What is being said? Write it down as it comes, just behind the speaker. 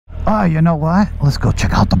Oh, you know what? Let's go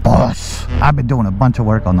check out the bus. I've been doing a bunch of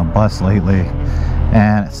work on the bus lately,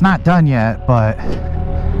 and it's not done yet, but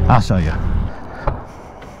I'll show you.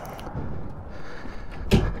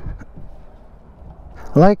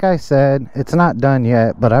 Like I said, it's not done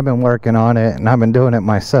yet, but I've been working on it, and I've been doing it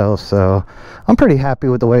myself, so I'm pretty happy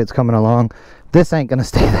with the way it's coming along. This ain't gonna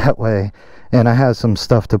stay that way, and I have some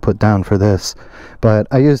stuff to put down for this, but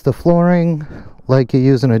I use the flooring like you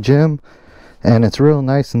use in a gym, and it's real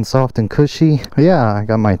nice and soft and cushy. Yeah, I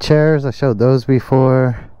got my chairs, I showed those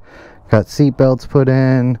before. Got seat belts put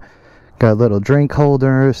in, got a little drink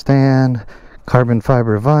holder stand, carbon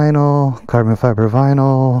fiber vinyl.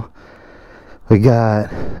 We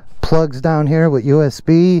got plugs down here with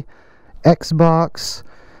USB, Xbox,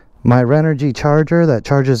 my renergy charger that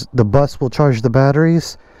charges, the bus will charge the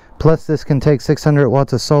batteries, plus this can take 600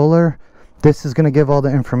 watts of solar. This is going to give all the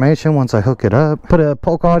information once I hook it up. Put a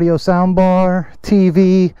Polk Audio soundbar,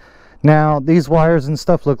 TV. Now, these wires and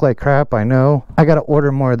stuff look like crap, I know. I got to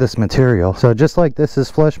order more of this material. So just like this is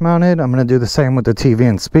flush mounted, I'm going to do the same with the TV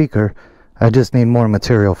and speaker. I just need more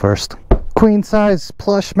material first. Queen size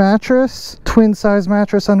plush mattress, twin size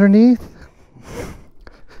mattress underneath.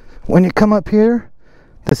 When you come up here,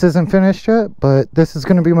 this isn't finished yet, but this is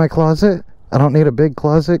going to be my closet. I don't need a big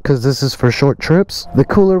closet because this is for short trips. The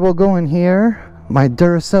cooler will go in here. My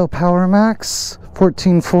Duracell Power Max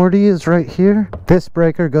 1440 is right here. This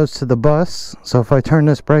breaker goes to the bus, so if I turn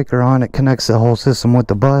this breaker on, it connects the whole system with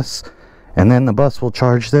the bus, and then the bus will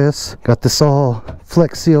charge this. Got this all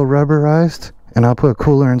Flex Seal rubberized, and I'll put a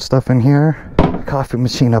cooler and stuff in here. Coffee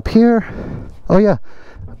machine up here. Oh yeah,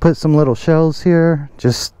 put some little shelves here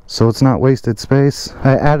just so it's not wasted space.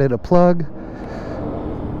 I added a plug.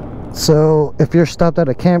 So if you're stopped at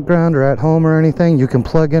a campground or at home or anything, you can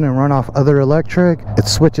plug in and run off other electric. It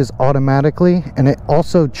switches automatically, and it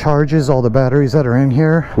also charges all the batteries that are in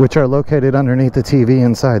here, which are located underneath the TV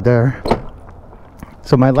inside there.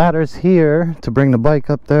 So my ladder's here to bring the bike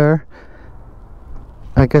up there.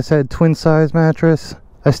 Like I said, twin size mattress.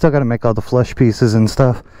 I still got to make all the flush pieces and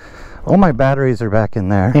stuff. All my batteries are back in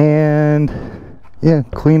there. And yeah,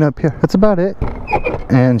 clean up here. That's about it.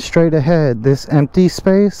 And straight ahead, this empty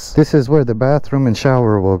space, this is where the bathroom and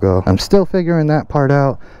shower will go. I'm still figuring that part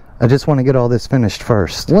out. I just want to get all this finished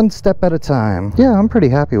first. One step at a time. Yeah, I'm pretty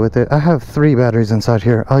happy with it. I have 3 batteries inside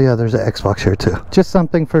here. Oh yeah, there's an Xbox here too. Just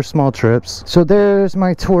something for small trips. So there's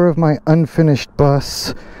my tour of my unfinished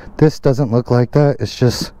bus. This doesn't look like that. It's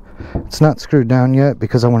just, it's not screwed down yet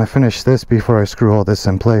because I want to finish this before I screw all this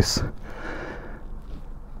in place.